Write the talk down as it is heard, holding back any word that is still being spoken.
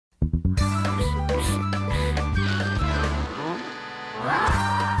Now's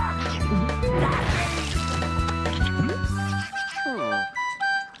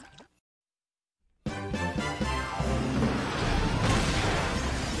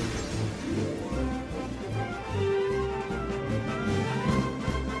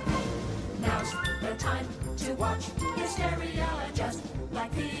the time to watch Hysteria, just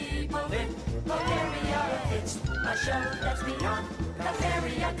like people in Bulgaria. It's a show that's beyond the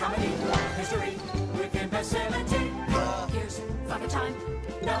fairy comedy. History with imbecility. Here's fucking time.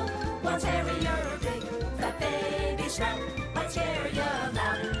 No one's hairier. Dig that baby smell. Let's scare you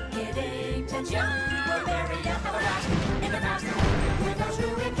loud. Kiddington's young. Bulgaria have a blast in the past. With our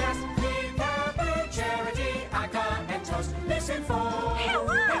screwy cast, clean carpet, charity, icon, and toast. Listen for. Hello.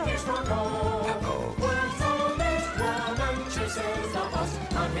 And here's for gold. World's oldest woman chases the host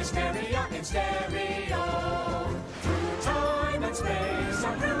on Hysteria in stereo. Through time and space,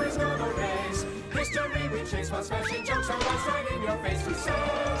 our crew is gonna race. History we chase while smashing jokes on what's right in your face. We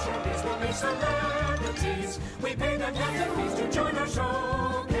centuries will be celebrities. We pay them captain fees to join our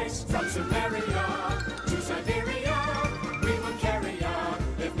showcase. From Sumeria to Siberia, we will carry on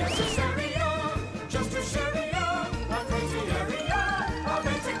if necessary. Just to share a crazy area of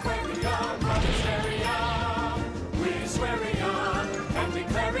antiquarian from Hysteria. We swear on and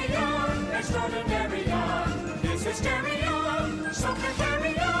declare extraordinary on. This Hysteria, so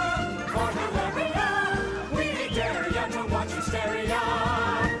precarious for hilaria. We dare ya to watch Hysteria.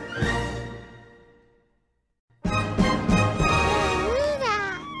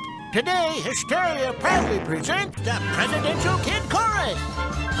 Today, Hysteria proudly presents the Presidential Kid Chorus.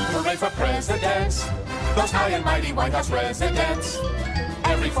 Hooray for presidents, those high and mighty White House residents.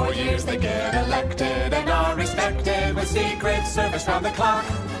 Every 4 years they get elected and are respected with Secret Service round the clock.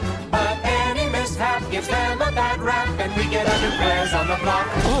 But any mishap gives them a bad rap, and we get a new prez on the block.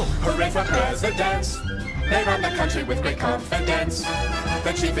 Hooray for presidents, they run the country with great confidence.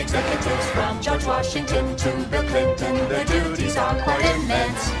 The chief executives from George Washington to Bill Clinton, their duties are quite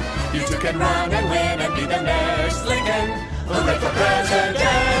immense. You too can run and win and be the next Lincoln. Hooray for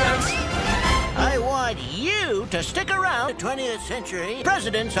presidents! I want you to stick around. The 20th century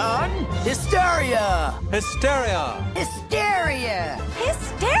presidents on Hysteria! Hysteria! Hysteria!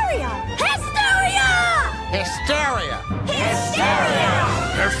 Hysteria! Hysteria! Hysteria. Hysteria!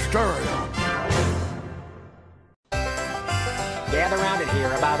 Hysteria. Gather round and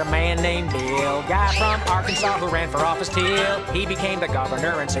hear about a man named Bill, guy from Arkansas who ran for office till he became the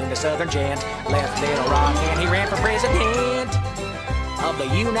governor and soon the southern gent. Left Little Rock and he ran for president of the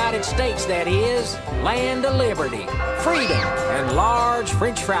United States, that is, land of liberty, freedom, and large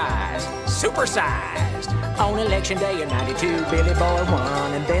French fries, supersized. On election day in '92, Billy Boy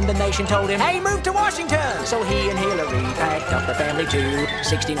won, and then the nation told him, hey, move to Washington! So he and Hillary packed up the family to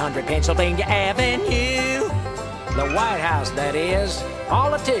 1600 Pennsylvania Avenue. The White House, that is,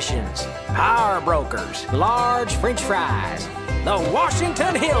 politicians, power brokers, large French fries, the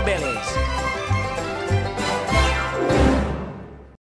Washington Hillbillies.